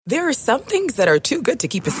There are some things that are too good to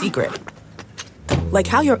keep a secret. Like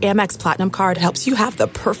how your Amex Platinum card helps you have the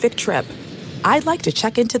perfect trip. I'd like to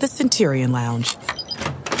check into the Centurion Lounge.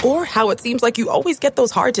 Or how it seems like you always get those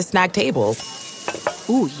hard-to-snag tables.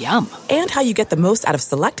 Ooh, yum. And how you get the most out of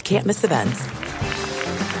select can't-miss events.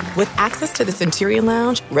 With access to the Centurion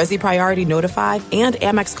Lounge, Resi Priority Notified, and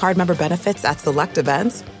Amex card member benefits at select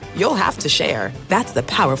events, you'll have to share. That's the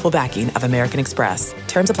powerful backing of American Express.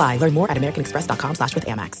 Terms apply. Learn more at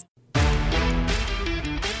americanexpress.com/withAmex.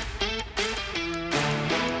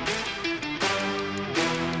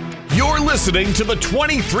 You're listening to the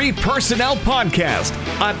 23 Personnel Podcast,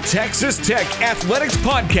 a Texas Tech Athletics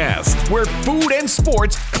podcast where food and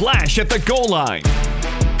sports clash at the goal line.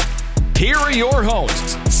 Here are your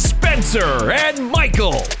hosts, Spencer and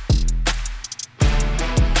Michael.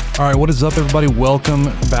 All right, what is up, everybody? Welcome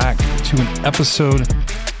back to an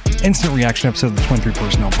instant reaction episode of the 23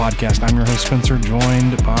 Personnel Podcast. I'm your host, Spencer,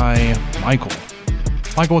 joined by Michael.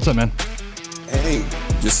 Michael, what's up, man? Hey,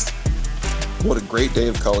 just what a great day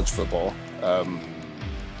of college football.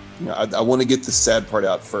 I want to get the sad part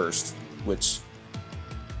out first, which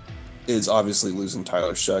is obviously losing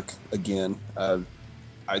Tyler Shough again.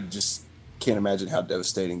 I just can't imagine how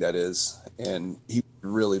devastating that is, and he's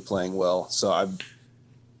really playing well. So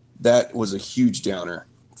that was a huge downer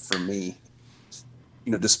for me.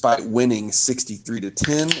 Despite winning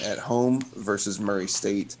 63-10 at home versus Murray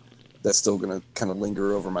State, that's still going to kind of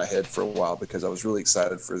linger over my head for a while because I was really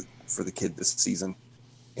excited for the kid this season,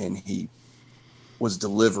 and he was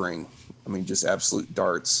delivering, just absolute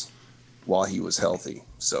darts while he was healthy.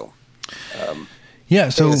 So, I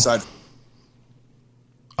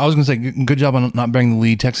was going to say, good job on not bearing the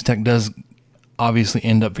lead. Texas Tech does obviously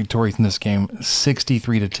end up victorious in this game,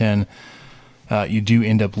 63-10. You do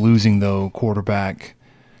end up losing, though, quarterback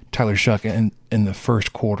Tyler Shough in the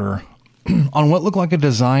first quarter on what looked like a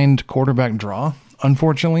designed quarterback draw,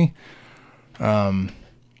 unfortunately.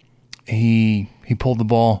 He pulled the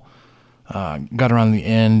ball, got around the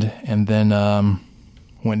end, and then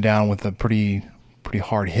went down with a pretty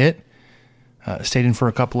hard hit. Stayed in for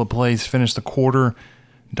a couple of plays, finished the quarter.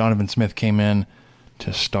 Donovan Smith came in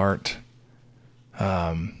to start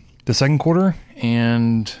the second quarter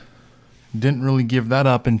and didn't really give that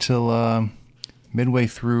up until midway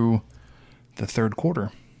through the third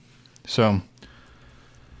quarter. So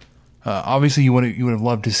obviously you would have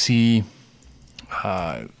loved to see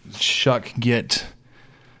Shough get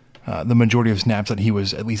the majority of snaps that he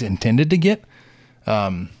was at least intended to get.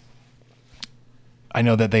 I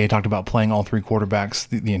know that they had talked about playing all three quarterbacks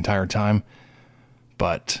the entire time,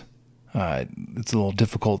 but it's a little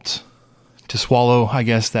difficult to swallow, I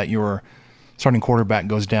guess, that your starting quarterback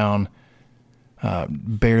goes down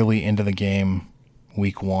barely into the game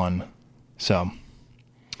week one. So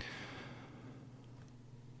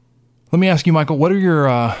let me ask you, Michael, what are your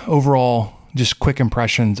overall just quick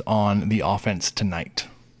impressions on the offense tonight?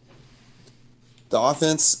 The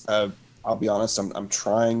offense, I'll be honest, I'm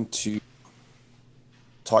trying to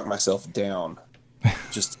talk myself down.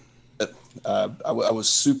 Just I was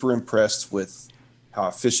super impressed with how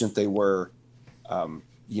efficient they were. I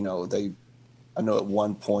know at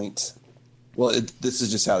one point, this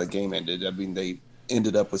is just how the game ended. They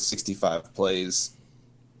ended up with 65 plays.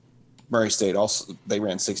 Murray State also, they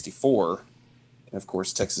ran 64. And of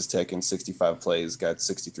course, Texas Tech in 65 plays got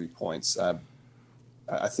 63 points.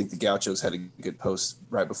 I think the Gauchos had a good post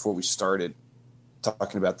right before we started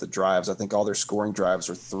talking about the drives. I think all their scoring drives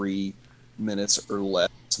are 3 minutes or less,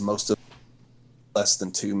 most of them less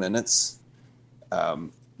than 2 minutes.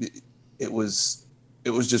 It was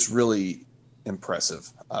just really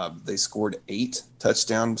impressive. They scored 8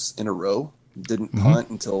 touchdowns in a row, didn't punt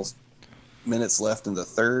until minutes left in the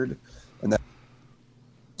third, and that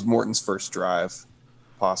was Morton's first drive,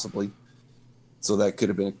 possibly. So that could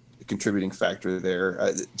have been a contributing factor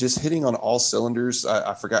there. Just hitting on all cylinders.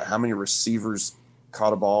 I forgot how many receivers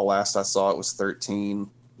caught a ball. Last I saw it was 13.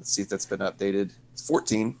 Let's see if that's been updated. It's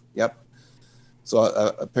 14. Yep. So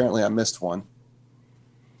apparently I missed one.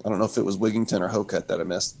 I don't know if it was Wigington or Hokut that I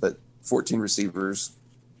missed, but 14 receivers.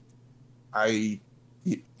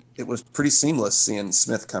 It was pretty seamless seeing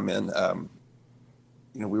Smith come in.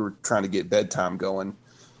 We were trying to get bedtime going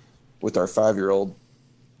with our 5-year-old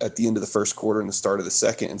at the end of the first quarter and the start of the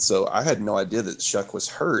second. And so I had no idea that Shough was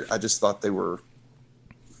hurt. I just thought they were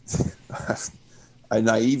I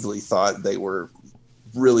naively thought they were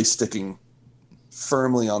really sticking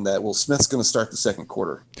firmly on that. Well, Smith's going to start the second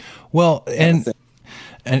quarter. Well, and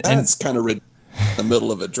that's kind of in the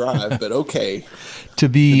middle of a drive, but okay. To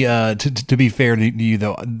be fair to you,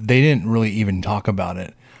 though, they didn't really even talk about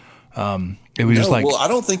it It was just like, well, I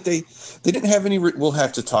don't think they didn't have any. We'll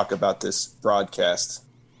have to talk about this broadcast.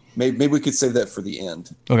 Maybe we could save that for the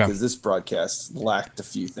end, okay, because this broadcast lacked a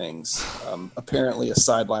few things. Apparently, a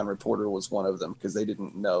sideline reporter was one of them because they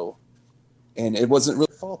didn't know, and it wasn't really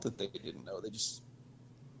their fault that they didn't know.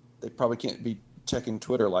 They probably can't be checking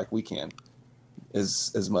Twitter like we can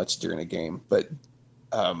as much during a game. But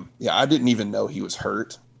yeah, I didn't even know he was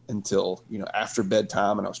hurt until after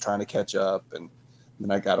bedtime, and I was trying to catch up, and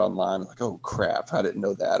then I got online like, oh crap, I didn't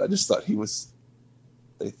know that. I just thought he was.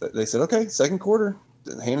 They said, okay, second quarter,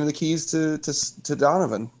 handing the keys to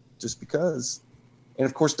Donovan just because. And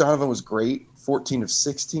of course, Donovan was great, 14 of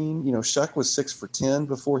 16. Shuck was 6 for 10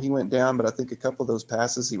 before he went down, but I think a couple of those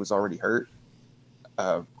passes he was already hurt.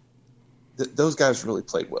 Those guys really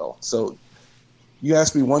played well. So you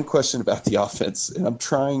asked me one question about the offense, and I'm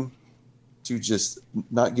trying to just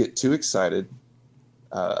not get too excited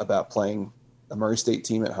about playing a Murray State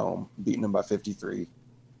team at home, beating them by 53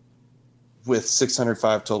 with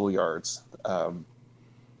 605 total yards,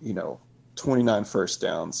 29 first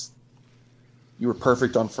downs. You were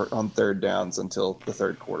perfect on third downs until the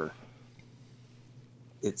third quarter.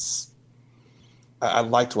 I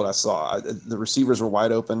liked what I saw. The receivers were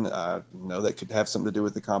wide open. That could have something to do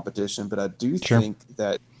with the competition, but I do think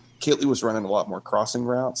that Kittley was running a lot more crossing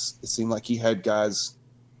routes. It seemed like he had guys,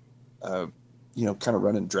 kind of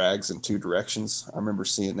running drags in two directions. I remember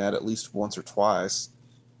seeing that at least once or twice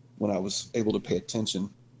when I was able to pay attention.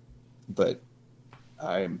 But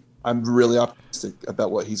I'm really optimistic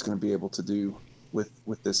about what he's going to be able to do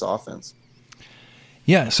with this offense.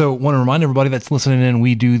 Yeah, so want to remind everybody that's listening in,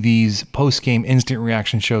 we do these post-game instant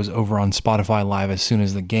reaction shows over on Spotify Live as soon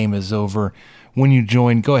as the game is over. When you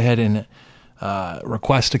join, go ahead and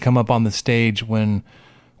request to come up on the stage. When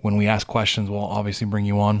we ask questions, we'll obviously bring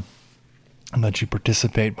you on and let you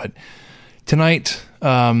participate. But tonight,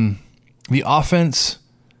 the offense,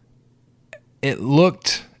 it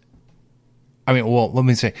looked, let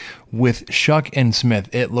me say, with Shuck and Smith,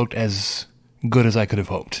 it looked as good as I could have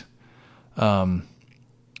hoped.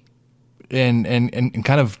 And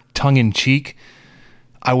kind of tongue in cheek,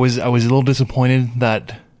 I was a little disappointed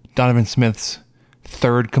that Donovan Smith's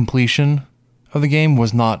third completion of the game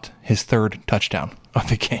was not his third touchdown of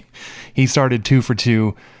the game. He started 2 for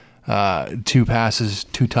 2, 2 passes,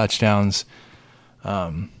 2 touchdowns,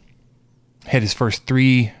 hit his first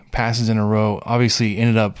 3 passes in a row. Obviously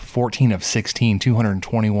ended up 14 of 16,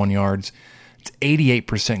 221 yards. It's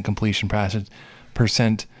 88% completion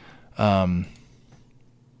percent.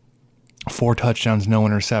 4 touchdowns, no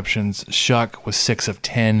interceptions. Shuck was 6 of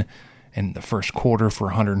 10 in the first quarter for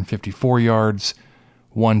 154 yards,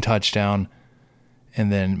 1 touchdown.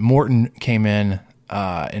 And then Morton came in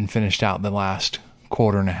and finished out the last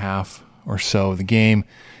quarter and a half or so of the game.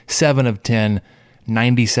 7 of 10,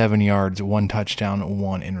 97 yards, 1 touchdown,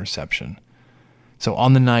 1 interception. So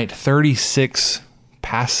on the night, 36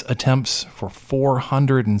 pass attempts for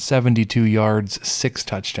 472 yards, 6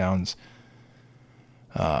 touchdowns.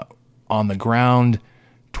 On the ground,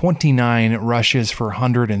 29 rushes for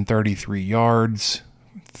 133 yards,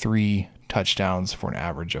 3 touchdowns for an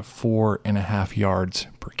average of 4.5 yards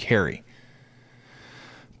per carry.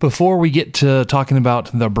 Before we get to talking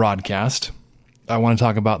about the broadcast, I want to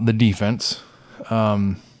talk about the defense.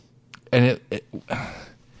 And it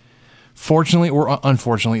fortunately or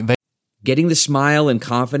unfortunately, getting the smile and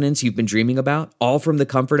confidence you've been dreaming about, all from the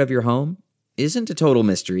comfort of your home, isn't a total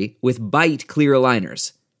mystery with Byte clear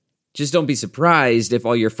aligners. Just don't be surprised if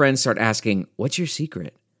all your friends start asking, what's your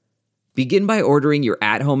secret? Begin by ordering your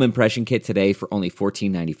at-home impression kit today for only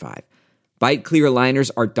 $14.95. Byte clear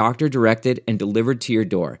aligners are doctor-directed and delivered to your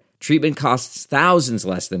door. Treatment costs thousands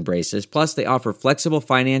less than braces, plus they offer flexible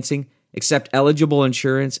financing, accept eligible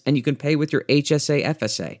insurance, and you can pay with your HSA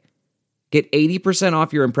FSA. Get 80%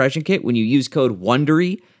 off your impression kit when you use code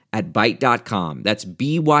WONDERY at Byte.com. That's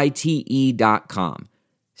BYTE.com.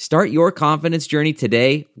 Start your confidence journey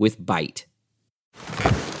today with Byte.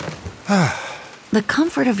 The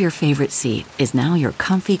comfort of your favorite seat is now your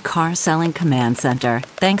comfy car selling command center,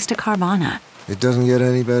 thanks to Carvana. It doesn't get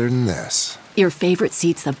any better than this. Your favorite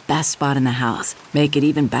seat's the best spot in the house. Make it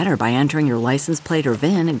even better by entering your license plate or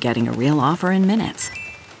VIN and getting a real offer in minutes.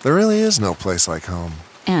 There really is no place like home.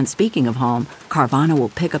 And speaking of home, Carvana will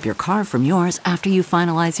pick up your car from yours after you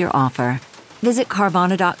finalize your offer. Visit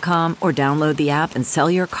Carvana.com or download the app and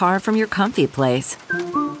sell your car from your comfy place.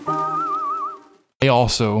 They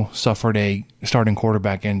also suffered a starting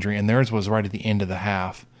quarterback injury, and theirs was right at the end of the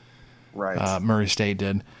half. Right. Murray State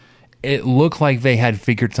did. It looked like they had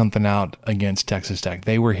figured something out against Texas Tech.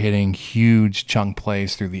 They were hitting huge chunk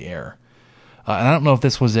plays through the air. And I don't know if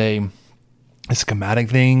this was a a schematic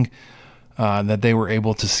thing that they were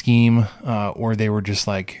able to scheme, or they were just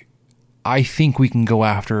like, I think we can go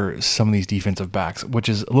after some of these defensive backs, which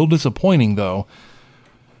is a little disappointing though.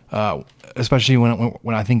 Especially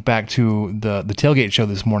when I think back to the tailgate show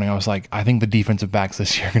this morning, I was like, I think the defensive backs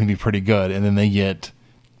this year are going to be pretty good, and then they get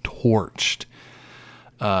torched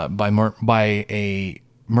by a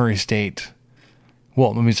Murray State.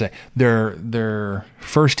 Well, let me say their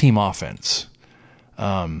first team offense.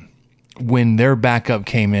 When their backup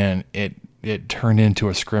came in, it turned into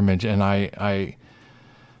a scrimmage, and I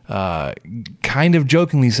kind of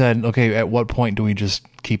jokingly said, okay, at what point do we just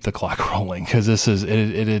keep the clock rolling? Because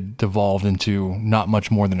it had devolved into not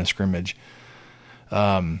much more than a scrimmage.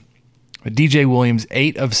 DJ Williams,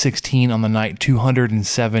 8 of 16 on the night,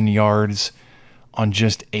 207 yards on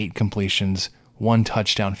just 8 completions, 1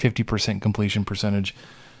 touchdown, 50% completion percentage.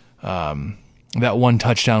 That one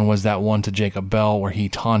touchdown was that one to Jacob Bell where he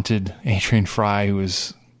taunted Adrian Fry, who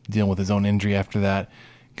was dealing with his own injury after that,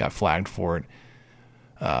 got flagged for it.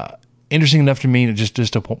 Interesting enough to me, just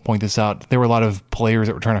to point this out, there were a lot of players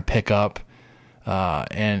that were trying to pick up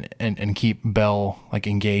and keep Bell like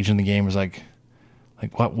engaged in the game. It was like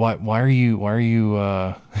why are you why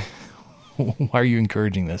are you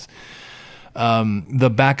encouraging this?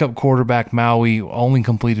 The backup quarterback Maui only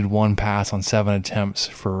completed 1 pass on 7 attempts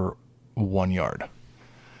for 1 yard.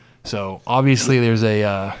 So obviously there's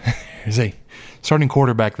a starting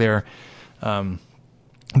quarterback there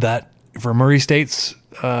that for Murray State's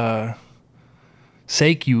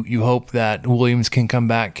sake, you hope that Williams can come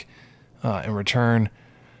back and return,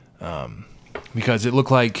 because it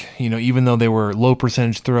looked like, even though they were low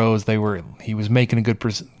percentage throws, he was making a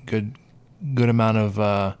good amount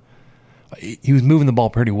of he was moving the ball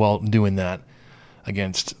pretty well doing that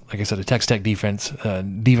against, like I said, a Texas Tech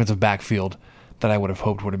defensive backfield that I would have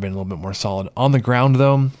hoped would have been a little bit more solid. On the ground,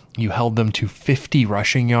 though, you held them to 50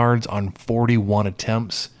 rushing yards on 41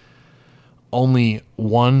 attempts. Only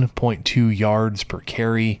 1.2 yards per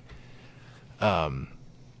carry. And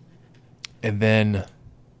then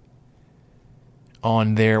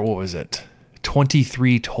on there, what was it?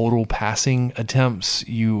 23 total passing attempts.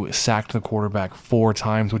 You sacked the quarterback 4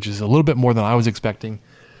 times, which is a little bit more than I was expecting,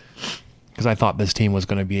 because I thought this team was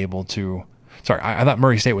going to be able to... I thought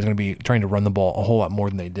Murray State was going to be trying to run the ball a whole lot more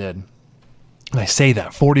than they did. And I say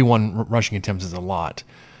that 41 rushing attempts is a lot.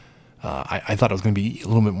 I thought it was going to be a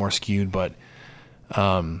little bit more skewed, but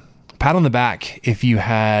pat on the back if you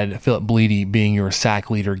had Philip Bleedy being your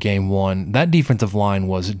sack leader game 1. That defensive line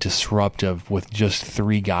was disruptive with just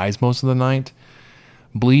 3 guys most of the night.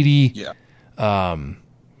 Bleedy,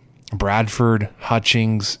 Bradford,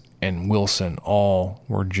 Hutchings, and Wilson all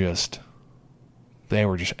were just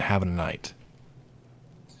having a night.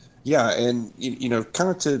 Yeah, and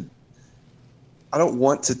I don't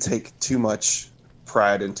want to take too much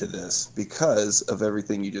pride into this because of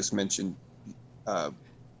everything you just mentioned. The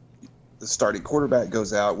starting quarterback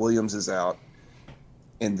goes out, Williams is out,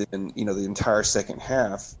 and then the entire second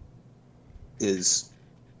half is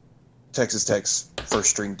Texas Tech's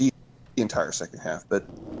first string defense. The entire second half, but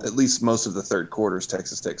at least most of the third quarter is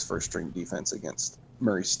Texas Tech's first string defense against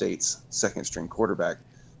Murray State's second string quarterback.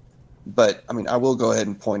 But I will go ahead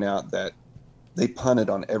and point out that they punted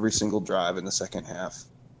on every single drive in the second half.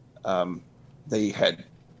 They had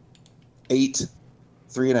 8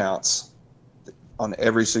 3-and-outs on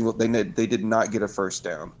every single. They did not get a first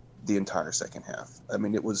down the entire second half.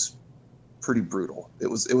 It was pretty brutal. It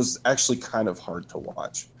was actually kind of hard to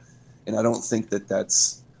watch, and I don't think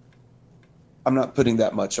that's. I'm not putting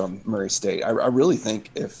that much on Murray State. I really think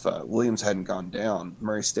if Williams hadn't gone down,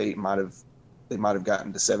 Murray State might have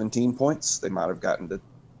gotten to 17 points. They might have gotten to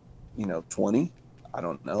 20. I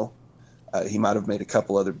don't know. He might have made a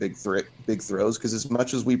couple other big throws, because as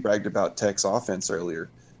much as we bragged about Tech's offense earlier,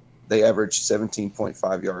 they averaged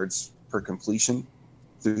 17.5 yards per completion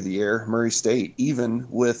through the air. Murray State, even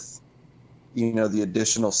with the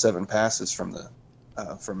additional 7 passes from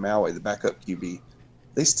Maui, the backup QB,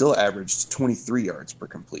 they still averaged 23 yards per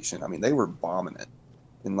completion. They were bombing it,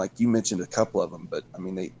 and like you mentioned a couple of them, but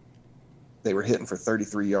they were hitting for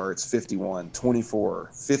 33 yards, 51,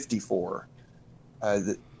 24, 54.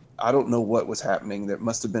 I don't know what was happening. There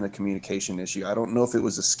must have been a communication issue. I don't know if it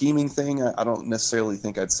was a scheming thing. I don't necessarily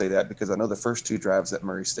think I'd say that, because I know the first 2 drives that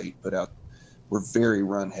Murray State put out were very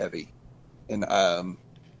run heavy. And,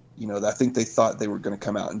 I think they thought they were going to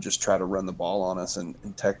come out and just try to run the ball on us, and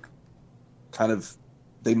Tech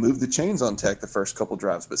they moved the chains on Tech the first couple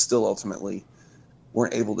drives, but still ultimately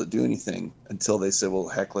weren't able to do anything until they said, well,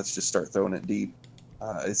 heck, let's just start throwing it deep.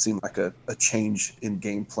 It seemed like a change in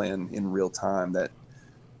game plan in real time that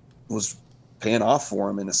was paying off for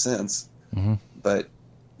them in a sense. But,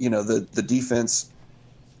 the defense,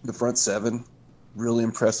 the front seven, really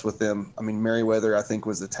impressed with them. I mean, Merriweather, I think,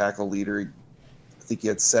 was the tackle leader. I think he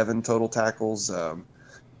had 7 total tackles.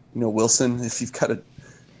 Wilson, if you've got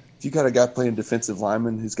a guy playing defensive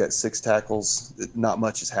lineman who's got 6 tackles, not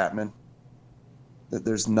much is happening.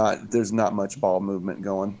 There's not much ball movement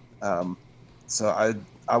going. So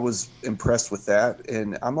I was impressed with that,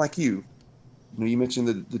 and I'm like you. You mentioned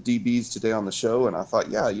the DBs today on the show, and I thought,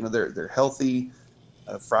 they're healthy.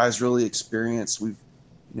 Fry's really experienced.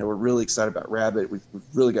 We're really excited about Rabbit. We've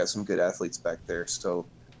really got some good athletes back there. So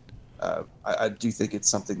I do think it's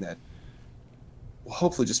something that will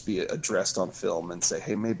hopefully just be addressed on film and say,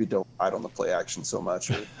 hey, maybe don't hide on the play action so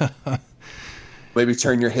much, or maybe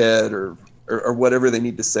turn your head or whatever they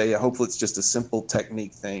need to say. Hopefully it's just a simple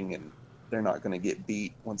technique thing, and they're not going to get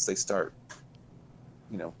beat once they start,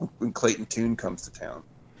 when Clayton Tune comes to town.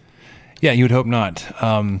 Yeah, you would hope not.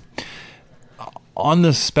 On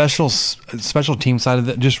the special team side of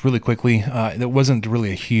it, just really quickly, there wasn't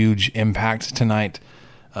really a huge impact tonight.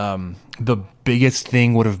 The biggest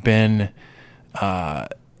thing would have been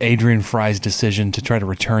Adrian Fry's decision to try to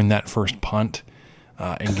return that first punt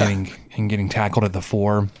and getting tackled at the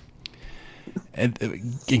 4. And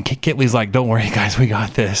Kitley's like, "Don't worry, guys, we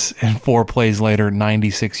got this." And 4 plays later,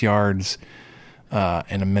 96 yards,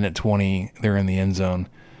 and a minute 20, they're in the end zone.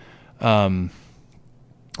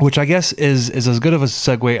 Which I guess is as good of a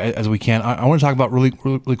segue as we can. I want to talk about really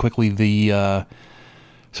quickly the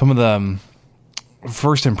some of the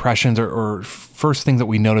first impressions or first things that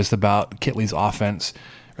we noticed about Kitley's offense,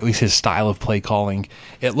 or at least his style of play calling.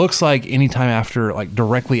 It looks like anytime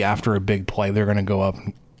directly after a big play, they're going to go up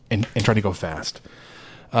and try to go fast.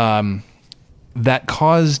 That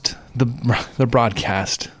caused the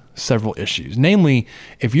broadcast several issues. Namely,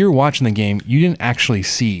 if you're watching the game, you didn't actually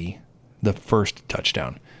see the first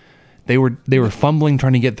touchdown. They were fumbling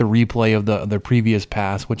trying to get the replay of the previous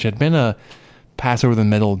pass, which had been a pass over the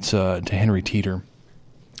middle to Henry Teeter.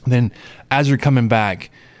 Then, as you're coming back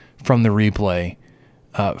from the replay,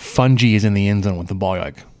 Fungi is in the end zone with the ball. You're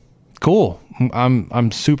like, cool.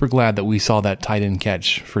 I'm super glad that we saw that tight end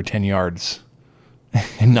catch for 10 yards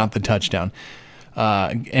and not the touchdown.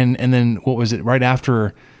 And then what was it? Right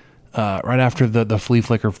after the flea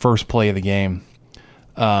flicker first play of the game,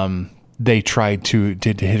 they tried to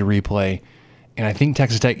hit a replay, and I think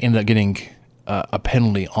Texas Tech ended up getting a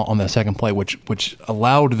penalty on the second play, which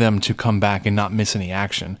allowed them to come back and not miss any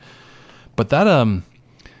action. But that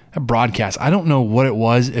broadcast, I don't know what it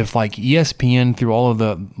was, if ESPN through all of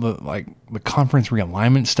the conference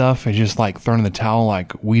realignment stuff is just thrown in the towel,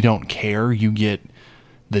 we don't care, you get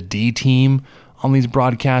the D team on these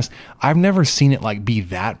broadcasts. I've never seen it be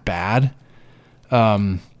that bad.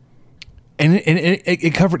 And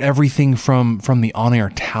it covered everything from the on-air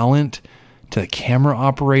talent to the camera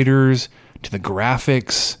operators to the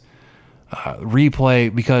graphics,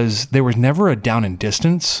 replay, because there was never a down and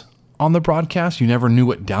distance on the broadcast. You never knew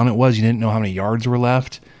what down it was. You didn't know how many yards were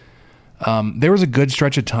left. There was a good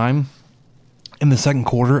stretch of time in the second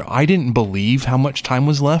quarter. I didn't believe how much time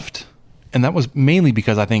was left, and that was mainly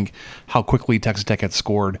because I think how quickly Texas Tech had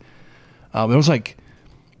scored. It was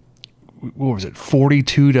what was it,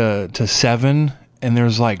 42 to 7, and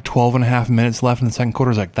there's 12 and a half minutes left in the second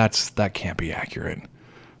quarter. It's that can't be accurate.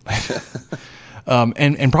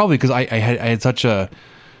 And probably because I had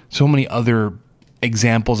so many other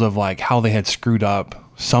examples of how they had screwed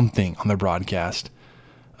up something on their broadcast.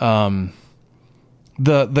 The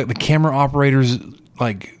camera operators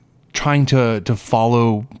trying to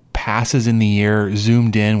follow passes in the air,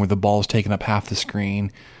 zoomed in where the ball's taking up half the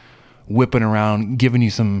screen, whipping around, giving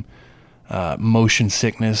you some motion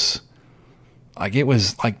sickness. It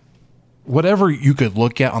was whatever you could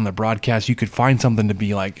look at on the broadcast, you could find something to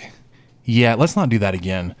be yeah, let's not do that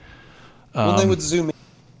again. Well, they would zoom in.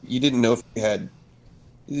 You didn't know if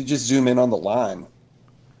you just zoom in on the line.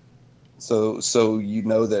 So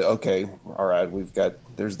that, okay, all right,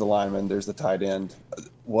 there's the lineman, there's the tight end.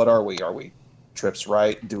 What are we? Are we trips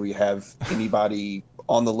right? Do we have anybody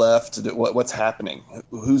on the left? What's happening?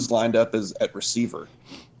 Who's lined up as at receiver?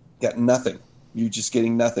 Got nothing. You're just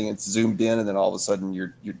getting nothing. It's zoomed in, and then all of a sudden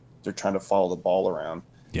they're trying to follow the ball around.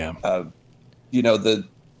 Yeah.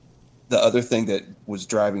 The other thing that was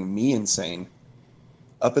driving me insane,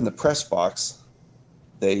 up in the press box,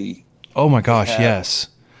 oh my gosh, yes.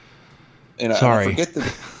 And sorry, I forget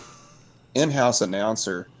the in-house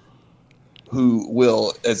announcer who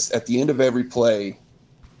will, at the end of every play,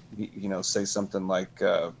 say something like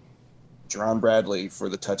Jerron Bradley for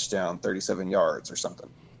the touchdown, 37 yards or something.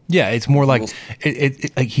 Yeah, it's more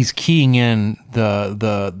he's keying in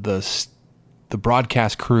the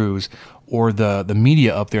broadcast crews or the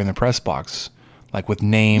media up there in the press box, like with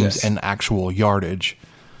names Yes. and actual yardage.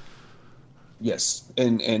 Yes,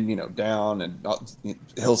 and down, and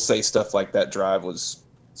he'll say stuff like that drive was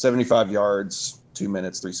 75 yards, 2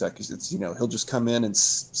 minutes, 3 seconds. It's he'll just come in and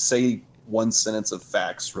say one sentence of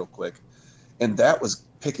facts real quick, and that was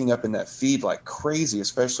picking up in that feed like crazy,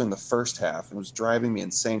 especially in the first half. It was driving me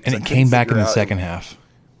insane. And it came back in the second half.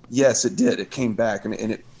 Yes, it did. It came back,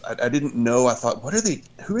 and I didn't know. I thought, what are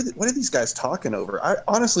these guys talking over? I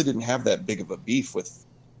honestly didn't have that big of a beef with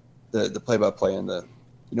the play-by-play and the.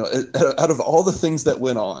 Out of all the things that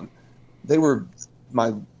went on, they were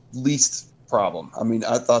my least problem. I mean,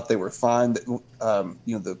 I thought they were fine.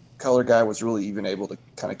 The color guy was really even able to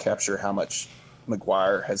kind of capture how much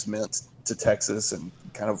McGuire has meant to Texas and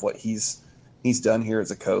kind of what he's done here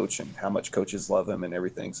as a coach and how much coaches love him and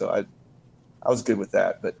everything. So I was good with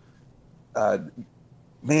that. But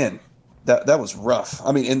man, that was rough.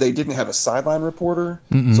 I mean, and they didn't have a sideline reporter,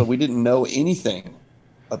 so we didn't know anything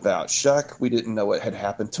about Shuck. We didn't know what had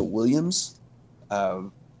happened to Williams.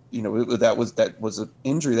 That was an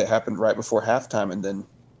injury that happened right before halftime, and then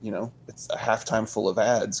it's a halftime full of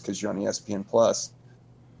ads because you're on ESPN Plus,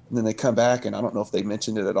 and then they come back, and I don't know if they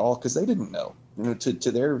mentioned it at all because they didn't know.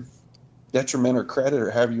 To their detriment or credit or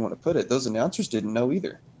however you want to put it, those announcers didn't know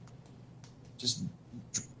either. Just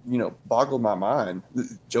boggled my mind.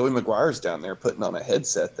 Joey McGuire's down there putting on a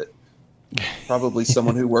headset that probably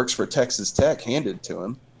someone who works for Texas Tech handed to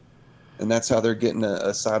him, and that's how they're getting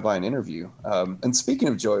a sideline interview. And speaking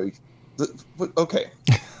of Joey, okay,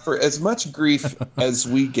 for as much grief as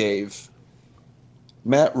we gave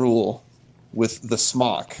Matt Rule with the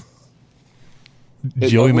smock,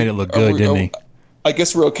 Joey made it look good, didn't he? I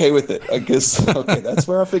guess we're okay with it. I guess okay, that's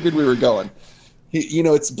where I figured we were going.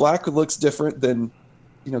 It's black looks different than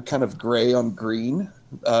kind of gray on green.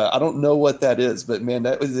 I don't know what that is, but man,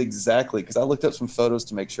 that was exactly because I looked up some photos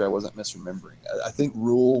to make sure I wasn't misremembering. I think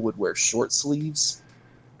Rule would wear short sleeves,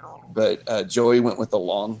 but Joey went with the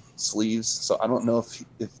long sleeves. So I don't know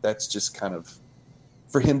if that's just kind of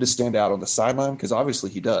for him to stand out on the sideline, because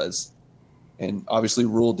obviously he does, and obviously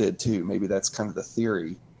Rule did too. Maybe that's kind of the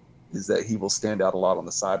theory, is that he will stand out a lot on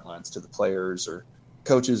the sidelines to the players or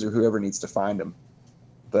coaches or whoever needs to find him.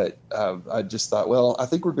 But I just thought, well, I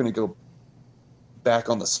think we're going to go back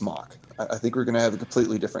on the smock. I think we're going to have a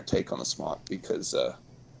completely different take on the smock because,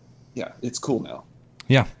 it's cool now.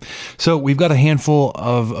 Yeah. So we've got a handful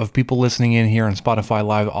of people listening in here on Spotify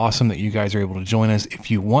Live. Awesome that you guys are able to join us. If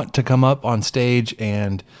you want to come up on stage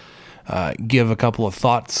and give a couple of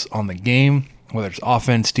thoughts on the game, whether it's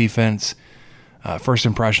offense, defense, first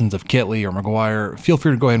impressions of Kitley or McGuire, feel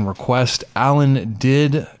free to go ahead and request. Alan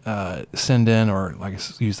did send in, or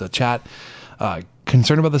use the chat,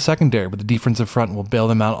 concerned about the secondary, but the defensive front will bail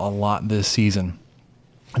them out a lot this season.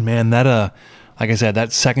 And man, that like I said,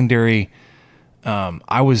 that secondary,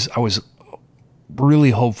 I was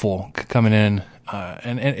really hopeful coming in,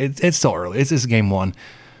 and it's still early. It's game one,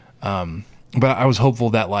 but I was hopeful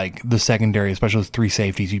that like the secondary, especially with three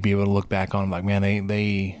safeties, you'd be able to look back on like, man,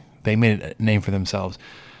 they made a name for themselves.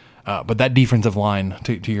 But that defensive line,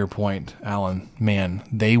 to your point, Alan, man,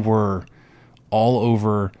 they were all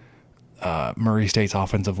over Murray State's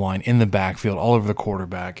offensive line, in the backfield, all over the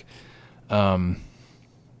quarterback.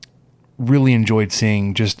 Really enjoyed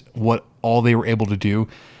seeing just what all they were able to do.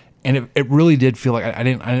 And it really did feel like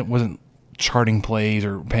I wasn't charting plays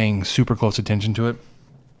or paying super close attention to it.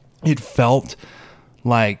 It felt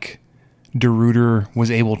like DeRuyter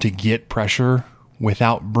was able to get pressure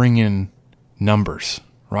without bringing numbers,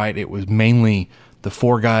 right? It was mainly the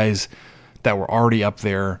four guys that were already up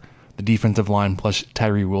there, the defensive line plus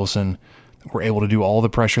Tyree Wilson, were able to do all the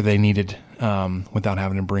pressure they needed without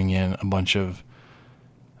having to bring in a bunch of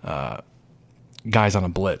guys on a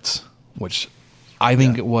blitz, which I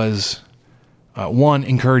think it was, one,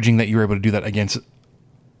 encouraging that you were able to do that against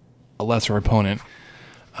a lesser opponent,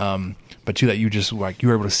 but two, that you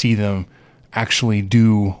were able to see them actually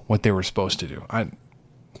do what they were supposed to do. I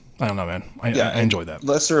don't know, man. I enjoyed that.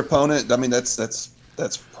 Lesser opponent. I mean, that's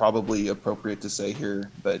probably appropriate to say here,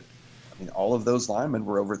 but I mean, all of those linemen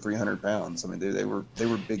were over 300 pounds. I mean, they were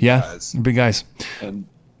big guys. Big guys. And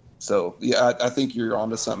so, I think you're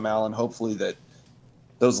onto something, Alan. Hopefully that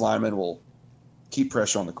those linemen will keep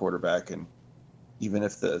pressure on the quarterback, and even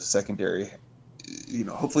if the secondary,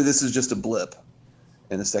 hopefully this is just a blip,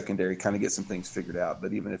 and the secondary kind of get some things figured out.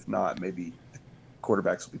 But even if not, maybe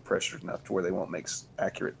quarterbacks will be pressured enough to where they won't make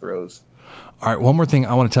accurate throws. All right, one more thing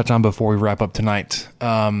I want to touch on before we wrap up tonight.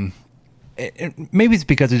 Maybe it's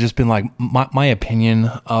because it's just been like my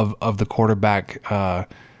opinion of the quarterback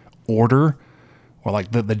order, or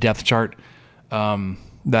like the depth chart.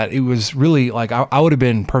 that it was really like I would have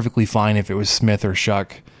been perfectly fine if it was Smith or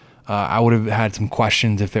Shuck. I would have had some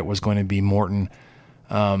questions if it was going to be Morton.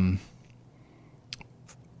 I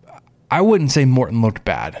wouldn't say Morton looked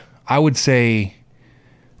bad. I would say,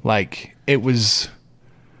 like, it was,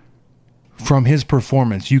 from his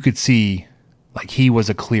performance, you could see like he was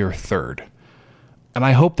a clear third. And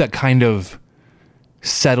I hope that kind of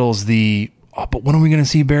settles but when are we going to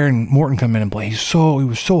see Baron Morton come in and play? He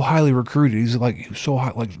was so highly recruited. He was so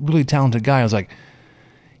high, like really talented guy. I was like,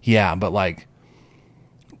 yeah, but like,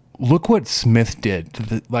 look what Smith did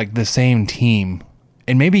to the same team,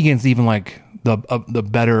 and maybe against even like the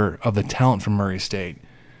better of the talent from Murray State.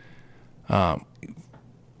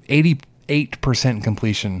 88%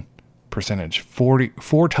 completion percentage,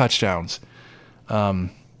 4 touchdowns.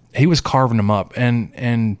 He was carving them up,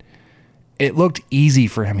 and it looked easy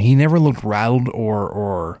for him. He never looked rattled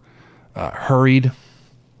or hurried,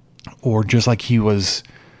 or just like he was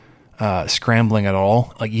scrambling at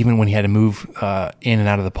all. Like even when he had to move in and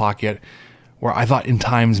out of the pocket, where I thought in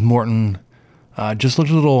times Morton just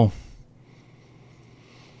looked a little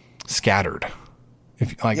scattered.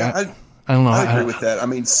 I don't know. I agree with that. I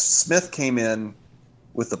mean, Smith came in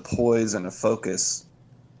with a poise and a focus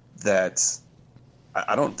that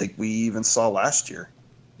I don't think we even saw last year,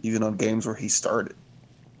 even on games where he started.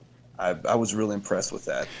 I was really impressed with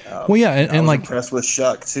that. Well, yeah, and I was like impressed with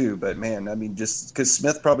Shuck too. But man, I mean, just because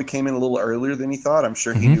Smith probably came in a little earlier than he thought, I'm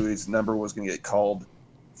sure he knew his number was going to get called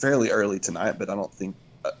fairly early tonight. But I don't think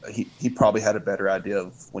he probably had a better idea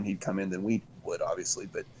of when he'd come in than we would, obviously.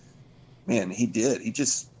 But man, he did.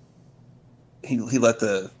 He let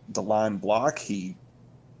the line block. He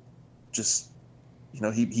just,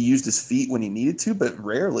 he used his feet when he needed to, but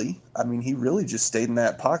rarely. I mean, he really just stayed in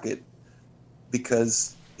that pocket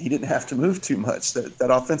because he didn't have to move too much.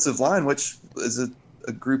 That offensive line, which is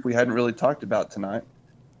a group we hadn't really talked about tonight,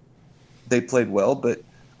 they played well, but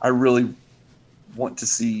I really want to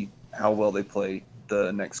see how well they play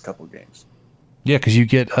the next couple of games. Yeah, because you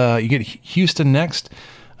get Houston next.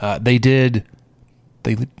 They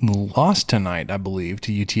lost tonight, I believe,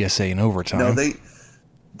 to UTSA in overtime. No,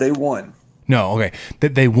 they won. No, okay.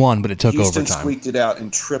 They won, but it took Houston overtime. Squeaked it out in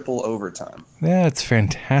triple overtime. That's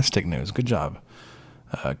fantastic news. Good job,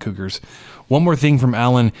 Cougars. One more thing from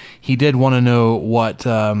Alan. He did want to know what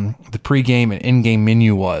the pregame and in-game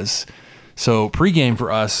menu was. So pregame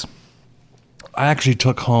for us, I actually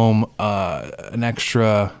took home an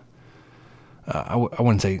extra... I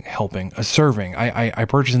wouldn't say helping, a serving. I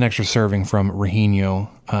purchased an extra serving from Rahino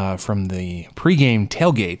from the pregame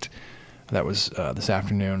tailgate that was this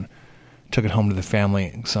afternoon. Took it home to the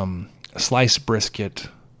family, some sliced brisket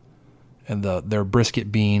and their brisket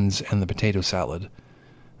beans and the potato salad.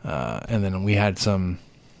 And then we had some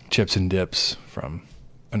chips and dips from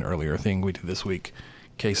an earlier thing we did this week,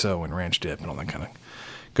 queso and ranch dip and all that kind of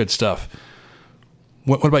good stuff.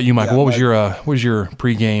 What about you, Michael? Yeah, what was your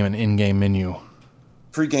pregame and in-game menu?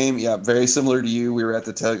 Pregame, yeah, very similar to you. We were at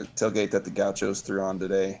the tailgate that the Gauchos threw on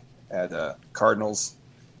today at Cardinals,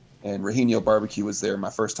 and Rahino Barbecue was there. My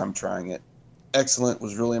first time trying it. Excellent.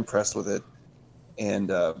 Was really impressed with it. And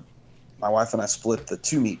my wife and I split the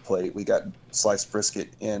 2-meat plate. We got sliced brisket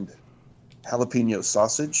and jalapeno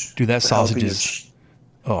sausage. Dude, that sausage is...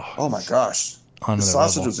 Oh my gosh. The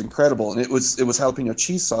sausage was incredible. And it was jalapeno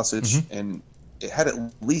cheese sausage, and it had at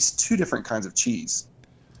least 2 different kinds of cheese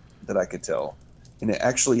that I could tell. And it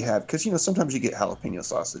actually had, because, sometimes you get jalapeno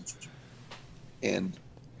sausage and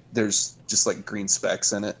there's just like green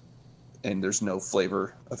specks in it and there's no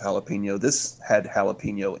flavor of jalapeno. This had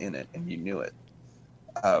jalapeno in it and you knew it.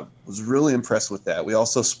 Was really impressed with that. We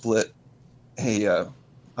also split a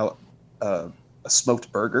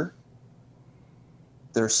smoked burger.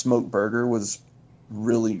 Their smoked burger was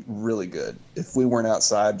really, really good. If we weren't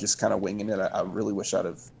outside just kind of winging it, I really wish I'd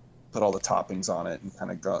have put all the toppings on it and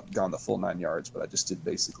kind of gone the full 9 yards, but I just did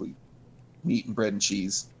basically meat and bread and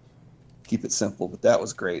cheese. Keep it simple, but that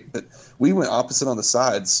was great. But we went opposite on the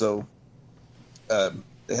sides, so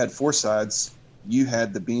they had 4 sides. You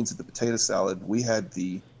had the beans and the potato salad. We had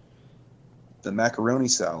the macaroni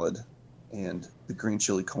salad and the green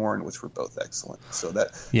chili corn, which were both excellent. So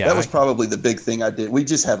that was probably the big thing I did. We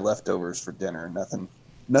just had leftovers for dinner.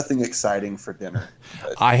 Nothing exciting for dinner.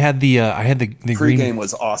 I had the pregame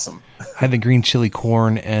was awesome. I had the green chili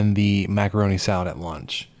corn and the macaroni salad at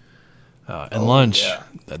lunch. Lunch,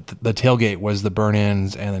 the tailgate was the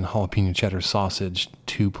burn-ins and then jalapeno cheddar sausage,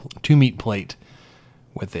 2-meat plate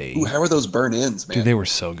with a... Ooh, how are those burn-ins, man? Dude, they were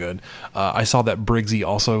so good. I saw that Briggsy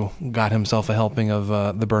also got himself a helping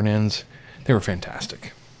of the burn-ins. They were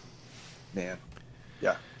fantastic. Man,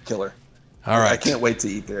 yeah, killer. All right. I can't wait to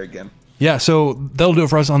eat there again. Yeah, so that'll do it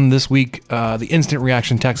for us on this week. The instant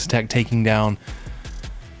reaction, Texas Tech taking down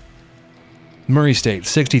Murray State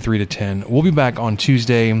 63-10. We'll be back on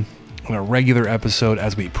Tuesday on a regular episode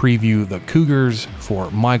as we preview the Cougars.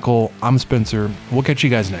 For Michael, I'm Spencer. We'll catch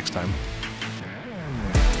you guys next time.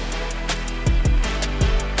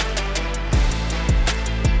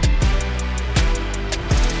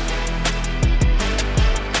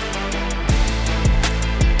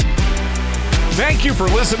 Thank you for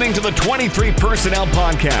listening to the 23 Personnel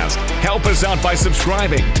Podcast. Help us out by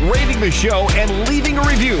subscribing, rating the show, and leaving a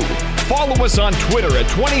review. Follow us on Twitter at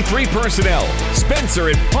 23 Personnel, Spencer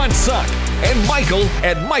at PuntSuck, and Michael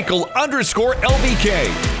at Michael_LBK.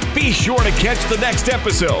 Be sure to catch the next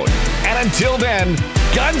episode. And until then,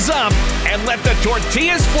 guns up and let the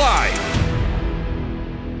tortillas fly.